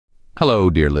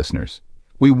Hello, dear listeners.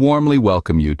 We warmly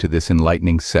welcome you to this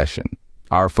enlightening session.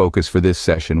 Our focus for this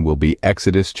session will be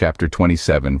Exodus chapter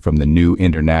 27 from the New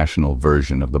International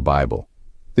Version of the Bible.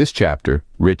 This chapter,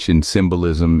 rich in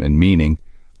symbolism and meaning,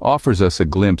 offers us a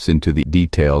glimpse into the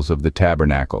details of the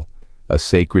tabernacle, a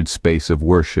sacred space of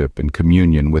worship and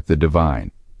communion with the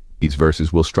divine. These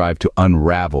verses will strive to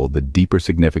unravel the deeper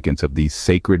significance of these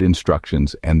sacred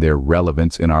instructions and their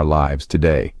relevance in our lives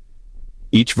today.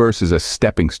 Each verse is a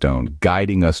stepping stone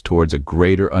guiding us towards a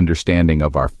greater understanding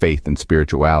of our faith and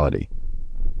spirituality.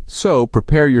 So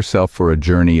prepare yourself for a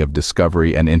journey of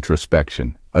discovery and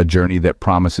introspection, a journey that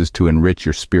promises to enrich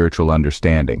your spiritual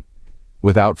understanding.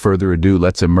 Without further ado,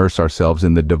 let's immerse ourselves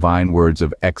in the divine words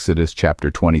of Exodus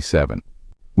chapter 27.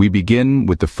 We begin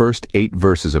with the first 8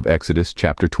 verses of Exodus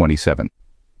chapter 27.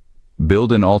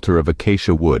 Build an altar of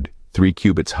acacia wood, 3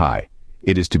 cubits high.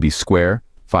 It is to be square,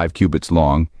 5 cubits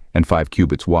long, and 5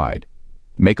 cubits wide.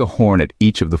 Make a horn at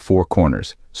each of the 4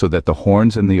 corners, so that the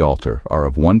horns and the altar are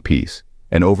of one piece,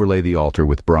 and overlay the altar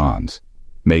with bronze.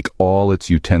 Make all its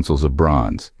utensils of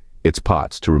bronze, its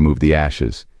pots to remove the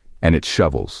ashes, and its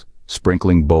shovels,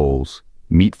 sprinkling bowls,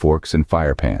 meat forks, and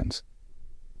fire pans.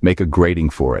 Make a grating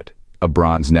for it, a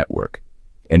bronze network,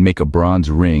 and make a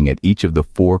bronze ring at each of the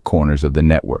 4 corners of the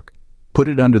network. Put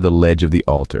it under the ledge of the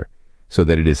altar, so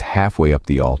that it is halfway up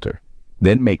the altar.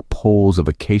 Then make poles of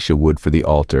acacia wood for the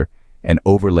altar and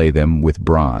overlay them with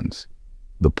bronze.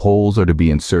 The poles are to be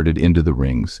inserted into the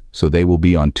rings, so they will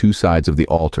be on 2 sides of the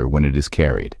altar when it is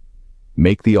carried.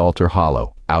 Make the altar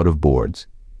hollow, out of boards.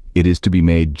 It is to be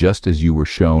made just as you were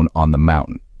shown on the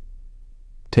mountain.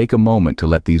 Take a moment to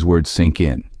let these words sink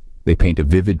in. They paint a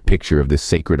vivid picture of this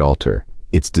sacred altar,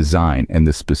 its design, and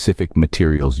the specific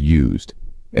materials used.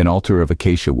 An altar of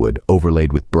acacia wood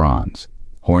overlaid with bronze.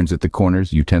 Horns at the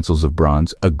corners, utensils of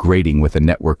bronze, a grating with a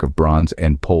network of bronze,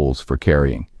 and poles for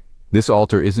carrying. This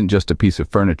altar isn't just a piece of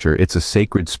furniture, it's a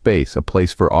sacred space, a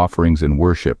place for offerings and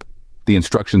worship. The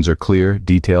instructions are clear,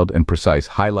 detailed, and precise,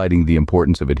 highlighting the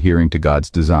importance of adhering to God's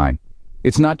design.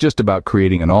 It's not just about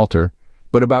creating an altar,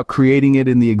 but about creating it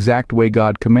in the exact way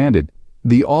God commanded.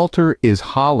 The altar is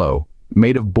hollow,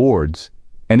 made of boards,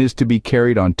 and is to be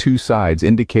carried on 2 sides,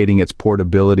 indicating its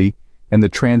portability and the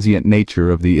transient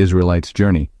nature of the Israelites'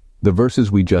 journey. The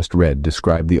verses we just read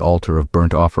describe the altar of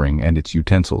burnt offering and its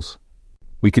utensils.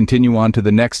 We continue on to the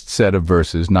next set of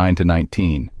verses, 9 to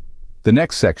 19. The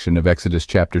next section of Exodus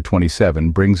chapter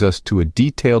 27 brings us to a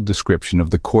detailed description of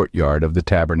the courtyard of the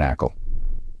tabernacle.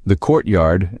 The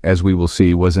courtyard, as we will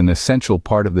see, was an essential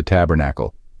part of the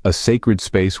tabernacle, a sacred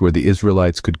space where the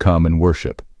Israelites could come and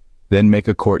worship. Then make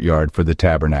a courtyard for the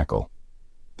tabernacle.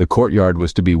 The courtyard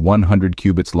was to be 100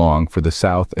 cubits long for the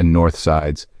south and north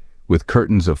sides, with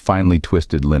curtains of finely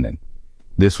twisted linen.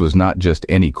 This was not just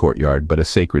any courtyard, but a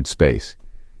sacred space.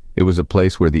 It was a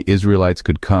place where the Israelites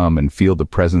could come and feel the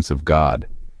presence of God,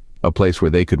 a place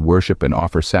where they could worship and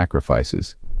offer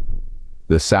sacrifices.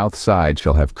 The south side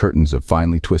shall have curtains of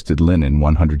finely twisted linen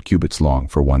 100 cubits long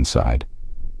for one side.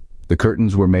 The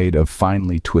curtains were made of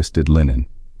finely twisted linen,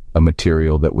 a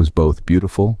material that was both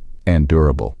beautiful and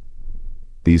durable.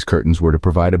 These curtains were to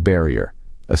provide a barrier,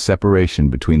 a separation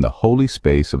between the holy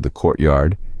space of the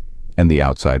courtyard and the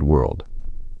outside world.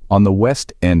 On the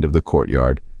west end of the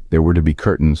courtyard, there were to be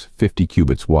curtains 50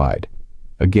 cubits wide.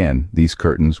 Again, these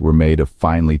curtains were made of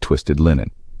finely twisted linen.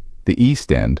 The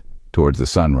east end, towards the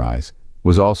sunrise,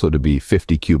 was also to be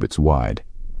 50 cubits wide.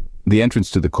 The entrance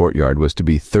to the courtyard was to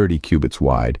be 30 cubits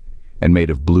wide and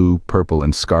made of blue, purple,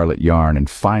 and scarlet yarn and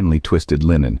finely twisted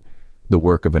linen, the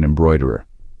work of an embroiderer.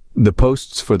 The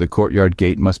posts for the courtyard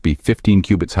gate must be 15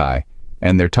 cubits high,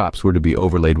 and their tops were to be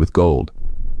overlaid with gold.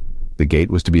 The gate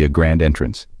was to be a grand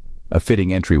entrance, a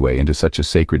fitting entryway into such a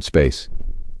sacred space.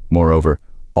 Moreover,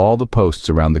 all the posts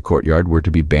around the courtyard were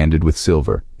to be banded with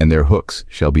silver, and their hooks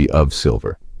shall be of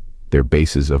silver, their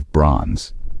bases of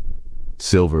bronze.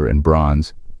 Silver and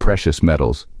bronze, precious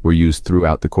metals, were used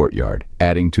throughout the courtyard,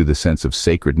 adding to the sense of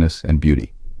sacredness and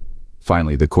beauty.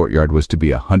 Finally, the courtyard was to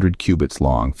be 100 cubits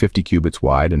long, 50 cubits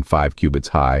wide, and 5 cubits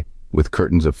high, with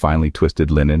curtains of finely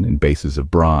twisted linen and bases of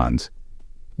bronze.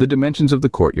 The dimensions of the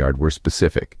courtyard were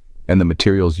specific, and the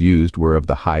materials used were of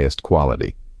the highest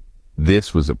quality.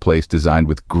 This was a place designed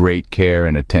with great care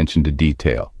and attention to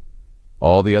detail.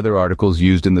 All the other articles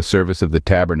used in the service of the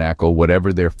tabernacle,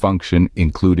 whatever their function,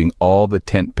 including all the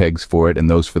tent pegs for it and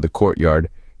those for the courtyard,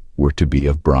 were to be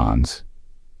of bronze.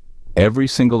 Every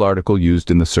single article used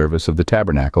in the service of the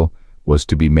tabernacle was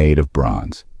to be made of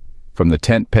bronze. From the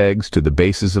tent pegs to the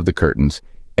bases of the curtains,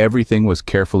 everything was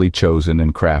carefully chosen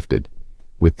and crafted.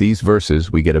 With these verses,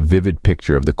 we get a vivid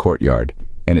picture of the courtyard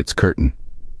and its curtain.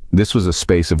 This was a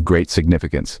space of great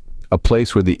significance, a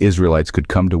place where the Israelites could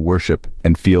come to worship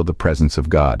and feel the presence of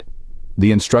God.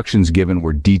 The instructions given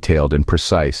were detailed and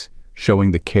precise,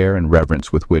 showing the care and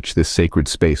reverence with which this sacred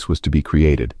space was to be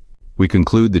created. We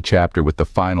conclude the chapter with the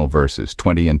final verses,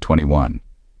 20 and 21.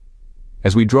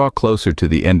 As we draw closer to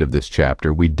the end of this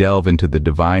chapter, we delve into the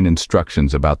divine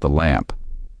instructions about the lamp.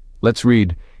 Let's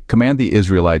read, "Command the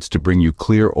Israelites to bring you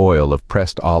clear oil of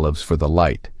pressed olives for the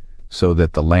light, so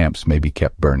that the lamps may be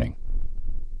kept burning."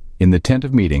 In the tent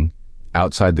of meeting,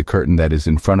 outside the curtain that is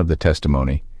in front of the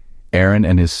testimony, Aaron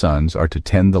and his sons are to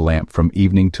tend the lamp from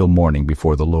evening till morning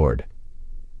before the Lord.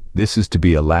 This is to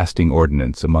be a lasting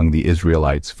ordinance among the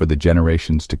Israelites for the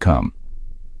generations to come.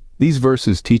 These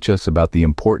verses teach us about the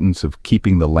importance of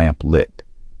keeping the lamp lit,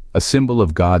 a symbol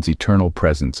of God's eternal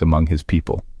presence among his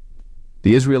people.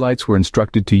 The Israelites were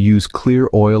instructed to use clear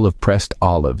oil of pressed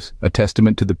olives, a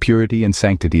testament to the purity and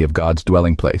sanctity of God's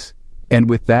dwelling place. And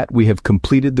with that, we have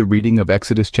completed the reading of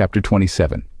Exodus chapter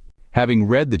 27. Having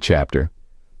read the chapter,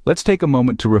 let's take a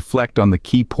moment to reflect on the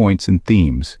key points and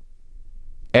themes.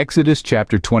 Exodus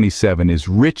chapter 27 is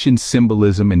rich in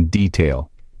symbolism and detail,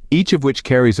 each of which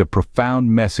carries a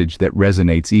profound message that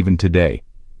resonates even today.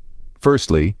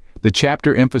 Firstly, the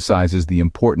chapter emphasizes the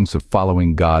importance of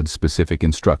following God's specific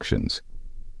instructions.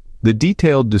 The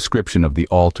detailed description of the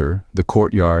altar, the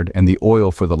courtyard, and the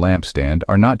oil for the lampstand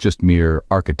are not just mere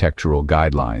architectural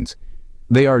guidelines.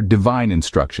 They are divine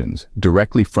instructions,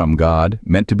 directly from God,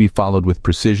 meant to be followed with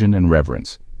precision and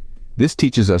reverence. This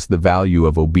teaches us the value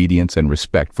of obedience and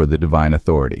respect for the divine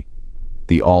authority.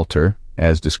 The altar,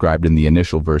 as described in the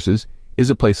initial verses, is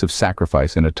a place of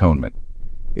sacrifice and atonement.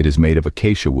 It is made of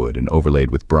acacia wood and overlaid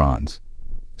with bronze,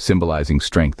 symbolizing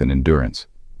strength and endurance.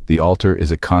 The altar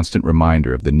is a constant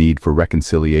reminder of the need for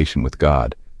reconciliation with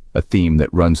God, a theme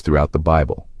that runs throughout the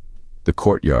Bible. The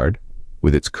courtyard,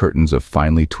 with its curtains of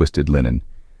finely twisted linen,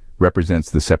 represents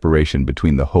the separation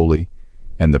between the holy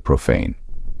and the profane.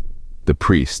 The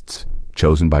priests,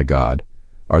 chosen by God,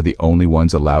 are the only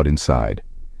ones allowed inside,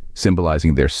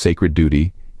 symbolizing their sacred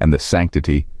duty and the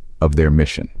sanctity of their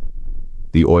mission.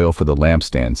 The oil for the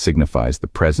lampstand signifies the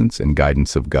presence and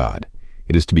guidance of God.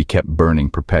 It is to be kept burning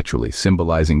perpetually,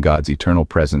 symbolizing God's eternal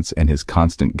presence and his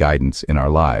constant guidance in our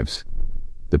lives.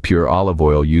 The pure olive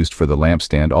oil used for the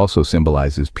lampstand also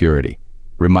symbolizes purity,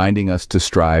 reminding us to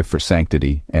strive for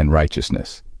sanctity and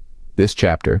righteousness. This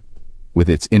chapter, with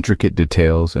its intricate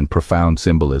details and profound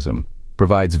symbolism,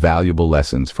 provides valuable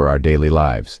lessons for our daily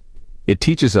lives. It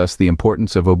teaches us the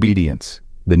importance of obedience,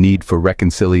 the need for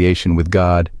reconciliation with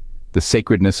God, the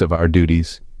sacredness of our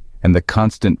duties, and the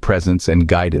constant presence and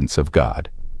guidance of God.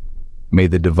 May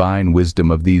the divine wisdom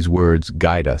of these words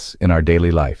guide us in our daily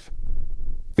life.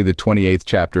 The 28th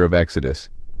chapter of Exodus.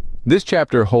 This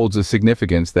chapter holds a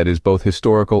significance that is both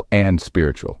historical and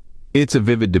spiritual. It's a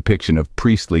vivid depiction of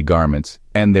priestly garments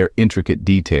and their intricate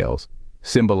details,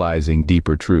 symbolizing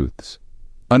deeper truths.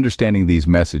 Understanding these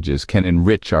messages can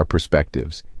enrich our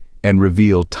perspectives and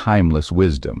reveal timeless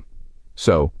wisdom.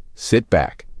 So, sit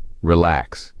back,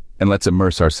 relax, and let's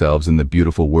immerse ourselves in the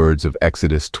beautiful words of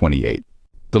Exodus 28.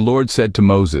 "The Lord said to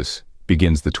Moses,"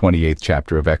 begins the 28th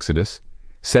chapter of Exodus,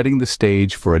 setting the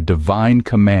stage for a divine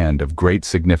command of great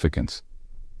significance.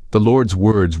 The Lord's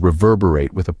words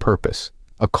reverberate with a purpose,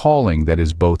 a calling that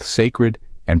is both sacred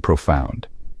and profound.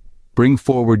 "Bring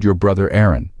forward your brother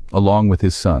Aaron, along with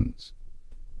his sons,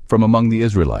 from among the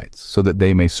Israelites, so that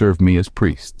they may serve me as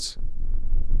priests."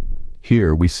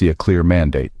 Here we see a clear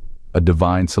mandate, a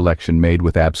divine selection made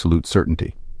with absolute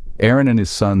certainty. Aaron and his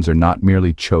sons are not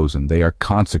merely chosen, they are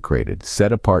consecrated,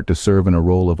 set apart to serve in a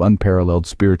role of unparalleled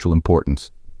spiritual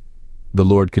importance. The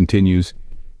Lord continues,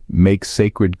 "Make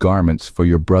sacred garments for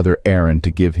your brother Aaron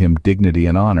to give him dignity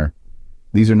and honor."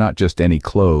 These are not just any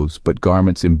clothes, but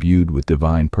garments imbued with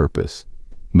divine purpose,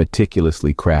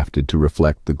 meticulously crafted to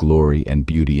reflect the glory and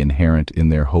beauty inherent in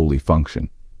their holy function.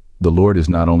 The Lord is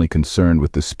not only concerned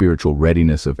with the spiritual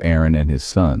readiness of Aaron and his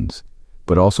sons,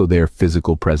 but also their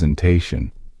physical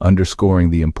presentation,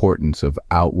 underscoring the importance of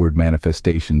outward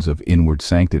manifestations of inward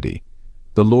sanctity.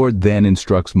 The Lord then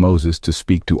instructs Moses to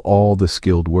speak to all the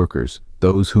skilled workers,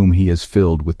 those whom he has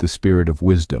filled with the spirit of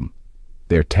wisdom.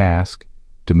 Their task,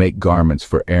 to make garments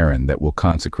for Aaron that will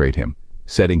consecrate him,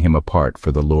 setting him apart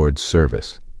for the Lord's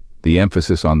service. The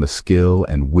emphasis on the skill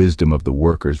and wisdom of the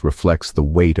workers reflects the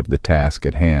weight of the task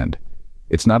at hand.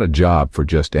 It's not a job for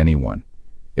just anyone.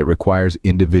 It requires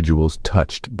individuals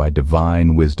touched by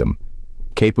divine wisdom,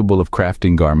 capable of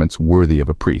crafting garments worthy of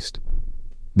a priest.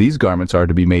 These garments are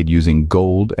to be made using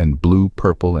gold and blue,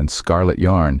 purple, and scarlet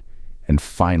yarn, and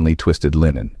finely twisted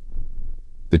linen.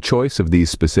 The choice of these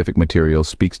specific materials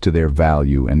speaks to their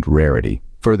value and rarity,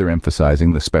 further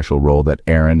emphasizing the special role that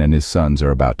Aaron and his sons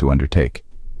are about to undertake.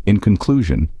 In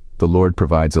conclusion, the Lord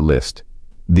provides a list.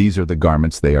 These are the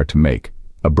garments they are to make: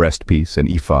 a breastpiece, an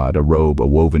ephod, a robe, a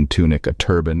woven tunic, a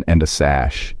turban, and a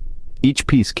sash. Each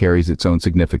piece carries its own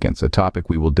significance, a topic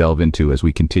we will delve into as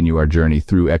we continue our journey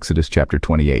through Exodus chapter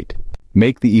 28.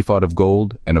 Make the ephod of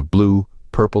gold, and of blue,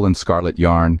 purple, and scarlet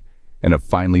yarn, and of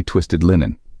finely twisted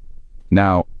linen.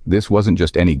 Now, this wasn't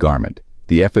just any garment.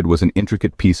 The ephod was an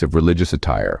intricate piece of religious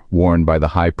attire worn by the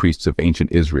high priests of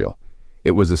ancient Israel.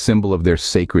 It was a symbol of their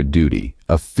sacred duty,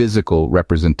 a physical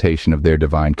representation of their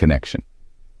divine connection.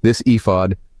 This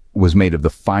ephod was made of the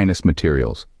finest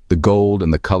materials: the gold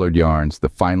and the colored yarns, the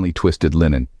finely twisted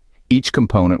linen. Each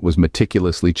component was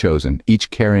meticulously chosen, each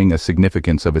carrying a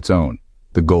significance of its own.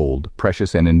 The gold,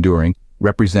 precious and enduring,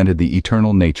 represented the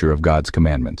eternal nature of God's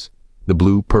commandments. The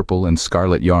blue, purple, and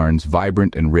scarlet yarns,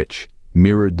 vibrant and rich,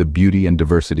 mirrored the beauty and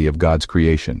diversity of God's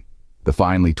creation. The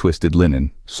finely twisted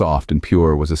linen, soft and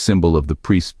pure, was a symbol of the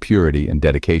priest's purity and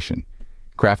dedication.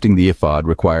 Crafting the ephod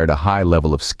required a high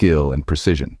level of skill and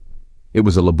precision. It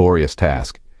was a laborious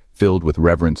task, filled with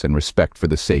reverence and respect for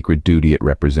the sacred duty it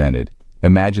represented.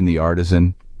 Imagine the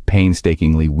artisan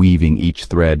painstakingly weaving each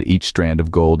thread, each strand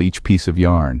of gold, each piece of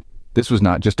yarn. This was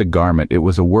not just a garment, it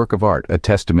was a work of art, a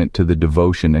testament to the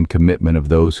devotion and commitment of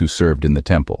those who served in the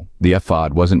temple. The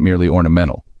ephod wasn't merely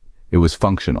ornamental, it was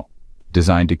functional,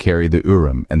 designed to carry the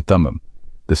Urim and Thummim,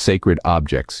 the sacred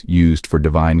objects used for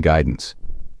divine guidance.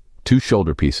 2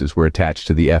 shoulder pieces were attached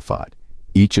to the ephod,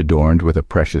 each adorned with a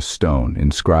precious stone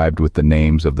inscribed with the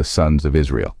names of the sons of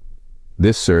Israel.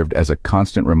 This served as a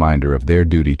constant reminder of their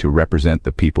duty to represent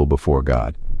the people before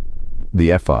God.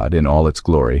 The ephod, in all its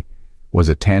glory, was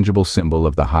a tangible symbol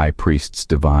of the high priest's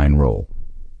divine role.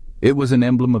 It was an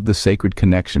emblem of the sacred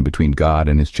connection between God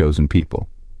and his chosen people.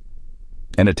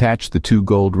 And attached the 2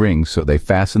 gold rings, so they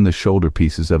fastened the shoulder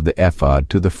pieces of the ephod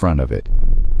to the front of it.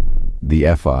 The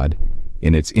ephod,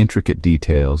 in its intricate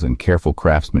details and careful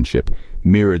craftsmanship,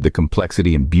 mirrored the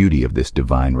complexity and beauty of this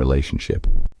divine relationship.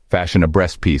 Fashion a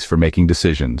breastpiece for making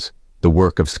decisions, the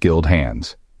work of skilled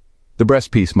hands. The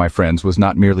breastpiece, my friends, was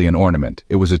not merely an ornament,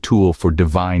 it was a tool for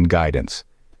divine guidance.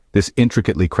 This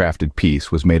intricately crafted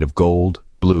piece was made of gold,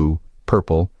 blue,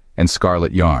 purple, and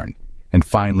scarlet yarn, and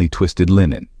finely twisted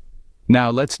linen.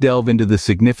 Now let's delve into the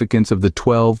significance of the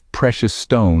 12 precious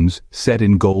stones set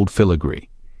in gold filigree.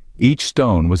 Each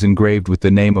stone was engraved with the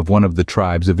name of one of the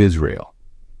tribes of Israel.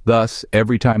 Thus,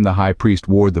 every time the high priest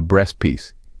wore the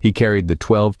breastpiece, he carried the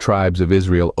 12 tribes of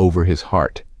Israel over his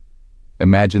heart.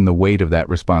 Imagine the weight of that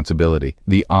responsibility,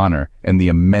 the honor, and the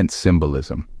immense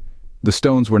symbolism. The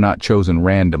stones were not chosen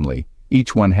randomly.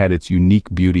 Each one had its unique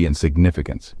beauty and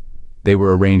significance. They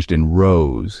were arranged in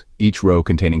rows, each row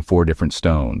containing 4 different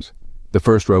stones. The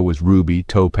first row was ruby,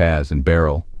 topaz, and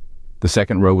beryl. The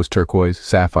second row was turquoise,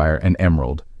 sapphire, and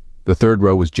emerald. The third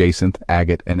row was jacinth,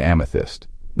 agate, and amethyst.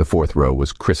 The fourth row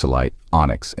was chrysolite,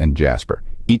 onyx, and jasper.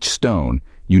 Each stone,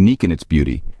 unique in its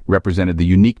beauty, represented the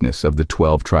uniqueness of the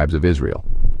 12 tribes of Israel.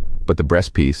 But the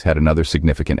breastpiece had another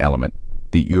significant element,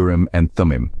 the Urim and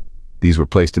Thummim. These were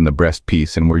placed in the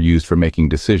breastpiece and were used for making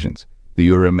decisions. The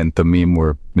Urim and Thummim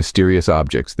were mysterious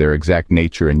objects. Their exact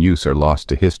nature and use are lost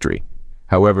to history.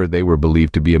 However, they were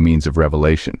believed to be a means of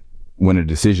revelation. When a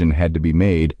decision had to be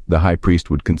made, the high priest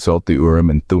would consult the Urim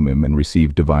and Thummim and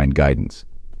receive divine guidance.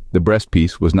 The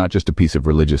breastpiece was not just a piece of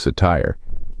religious attire.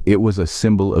 It was a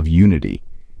symbol of unity.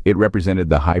 It represented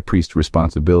the high priest's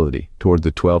responsibility toward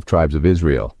the 12 tribes of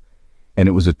Israel, and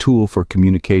it was a tool for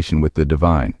communication with the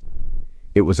divine.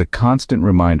 It was a constant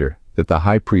reminder that the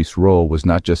high priest's role was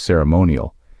not just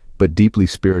ceremonial, but deeply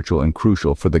spiritual and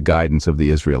crucial for the guidance of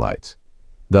the Israelites.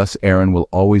 Thus, Aaron will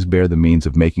always bear the means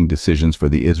of making decisions for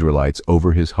the Israelites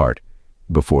over his heart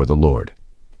before the Lord.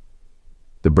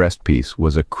 The breastpiece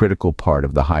was a critical part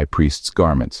of the high priest's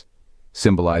garments,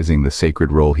 symbolizing the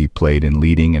sacred role he played in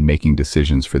leading and making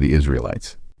decisions for the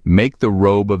Israelites. Make the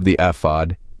robe of the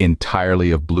ephod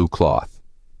entirely of blue cloth.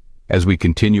 As we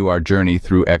continue our journey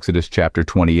through Exodus chapter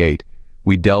 28,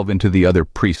 we delve into the other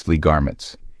priestly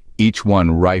garments, each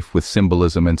one rife with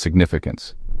symbolism and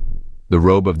significance. The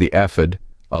robe of the ephod,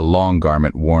 a long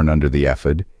garment worn under the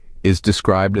ephod, is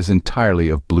described as entirely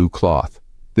of blue cloth.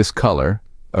 This color,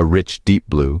 a rich deep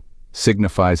blue,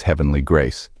 signifies heavenly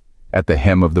grace. At the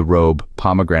hem of the robe,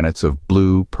 pomegranates of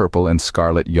blue, purple, and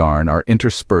scarlet yarn are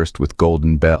interspersed with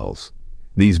golden bells.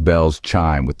 These bells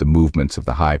chime with the movements of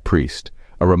the high priest,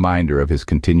 a reminder of his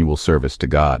continual service to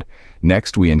God.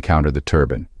 Next, we encounter the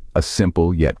turban, a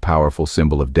simple yet powerful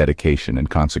symbol of dedication and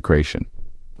consecration.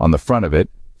 On the front of it,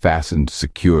 fastened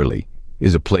securely,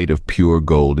 is a plate of pure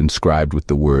gold inscribed with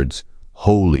the words,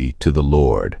 "Holy to the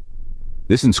Lord."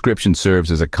 This inscription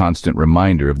serves as a constant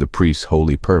reminder of the priest's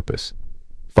holy purpose.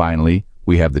 Finally,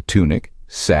 we have the tunic,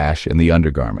 sash, and the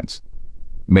undergarments.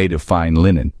 Made of fine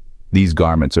linen, these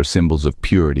garments are symbols of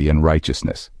purity and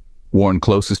righteousness. Worn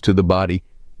closest to the body,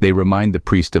 they remind the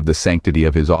priest of the sanctity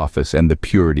of his office and the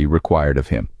purity required of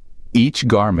him. Each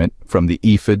garment, from the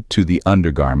ephod to the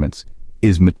undergarments,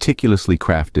 is meticulously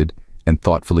crafted and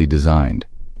thoughtfully designed.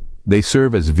 They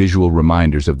serve as visual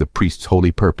reminders of the priest's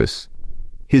holy purpose,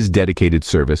 his dedicated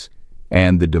service,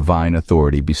 and the divine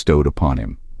authority bestowed upon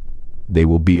him. They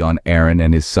will be on Aaron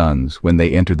and his sons when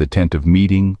they enter the tent of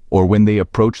meeting or when they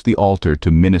approach the altar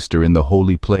to minister in the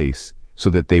holy place, so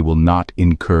that they will not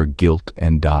incur guilt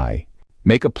and die.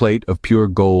 Make a plate of pure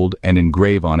gold and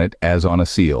engrave on it, as on a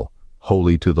seal,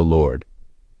 "Holy to the Lord."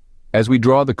 As we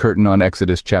draw the curtain on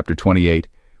Exodus chapter 28,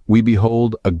 we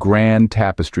behold a grand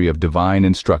tapestry of divine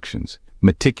instructions,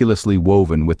 meticulously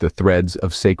woven with the threads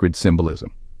of sacred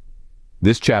symbolism.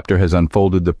 This chapter has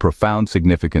unfolded the profound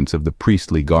significance of the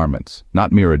priestly garments,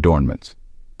 not mere adornments,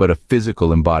 but a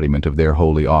physical embodiment of their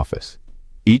holy office.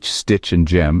 Each stitch and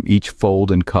gem, each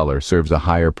fold and color serves a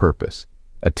higher purpose,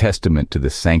 a testament to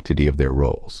the sanctity of their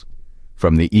roles.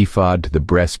 From the ephod to the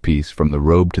breastpiece, from the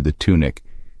robe to the tunic,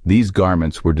 these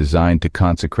garments were designed to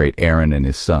consecrate Aaron and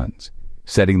his sons,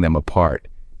 setting them apart,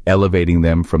 elevating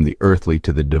them from the earthly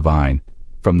to the divine,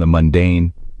 from the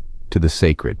mundane to the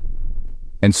sacred.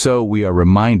 And so we are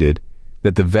reminded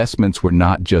that the vestments were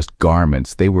not just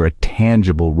garments, they were a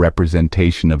tangible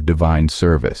representation of divine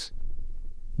service.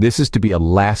 This is to be a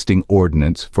lasting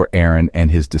ordinance for Aaron and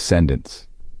his descendants,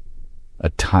 a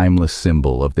timeless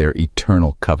symbol of their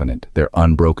eternal covenant, their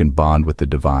unbroken bond with the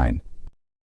divine.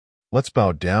 Let's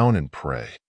bow down and pray.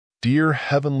 Dear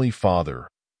Heavenly Father,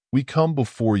 we come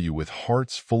before you with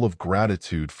hearts full of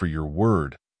gratitude for your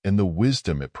word and the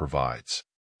wisdom it provides.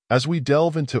 As we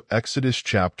delve into Exodus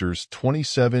chapters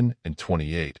 27 and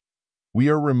 28, we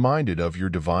are reminded of your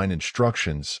divine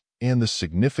instructions and the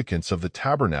significance of the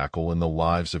tabernacle in the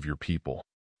lives of your people.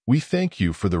 We thank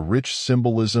you for the rich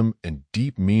symbolism and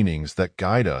deep meanings that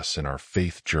guide us in our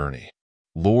faith journey.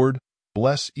 Lord,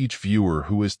 bless each viewer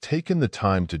who has taken the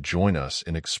time to join us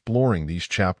in exploring these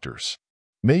chapters.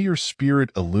 May your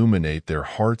Spirit illuminate their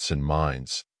hearts and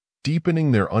minds,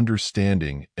 deepening their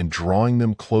understanding and drawing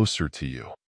them closer to you.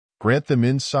 Grant them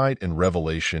insight and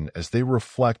revelation as they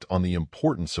reflect on the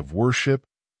importance of worship,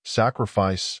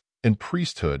 sacrifice, and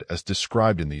priesthood as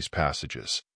described in these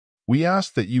passages. We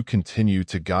ask that you continue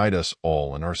to guide us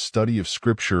all in our study of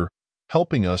Scripture,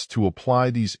 helping us to apply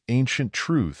these ancient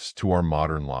truths to our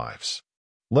modern lives.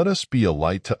 Let us be a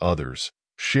light to others,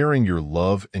 sharing your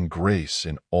love and grace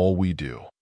in all we do.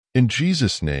 In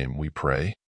Jesus' name we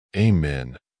pray.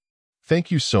 Amen.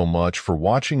 Thank you so much for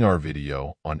watching our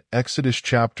video on Exodus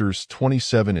chapters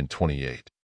 27 and 28.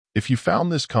 If you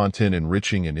found this content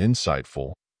enriching and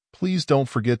insightful, please don't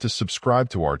forget to subscribe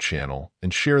to our channel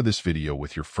and share this video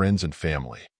with your friends and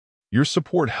family. Your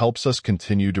support helps us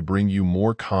continue to bring you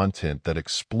more content that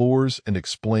explores and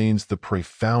explains the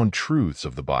profound truths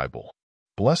of the Bible.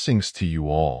 Blessings to you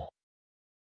all.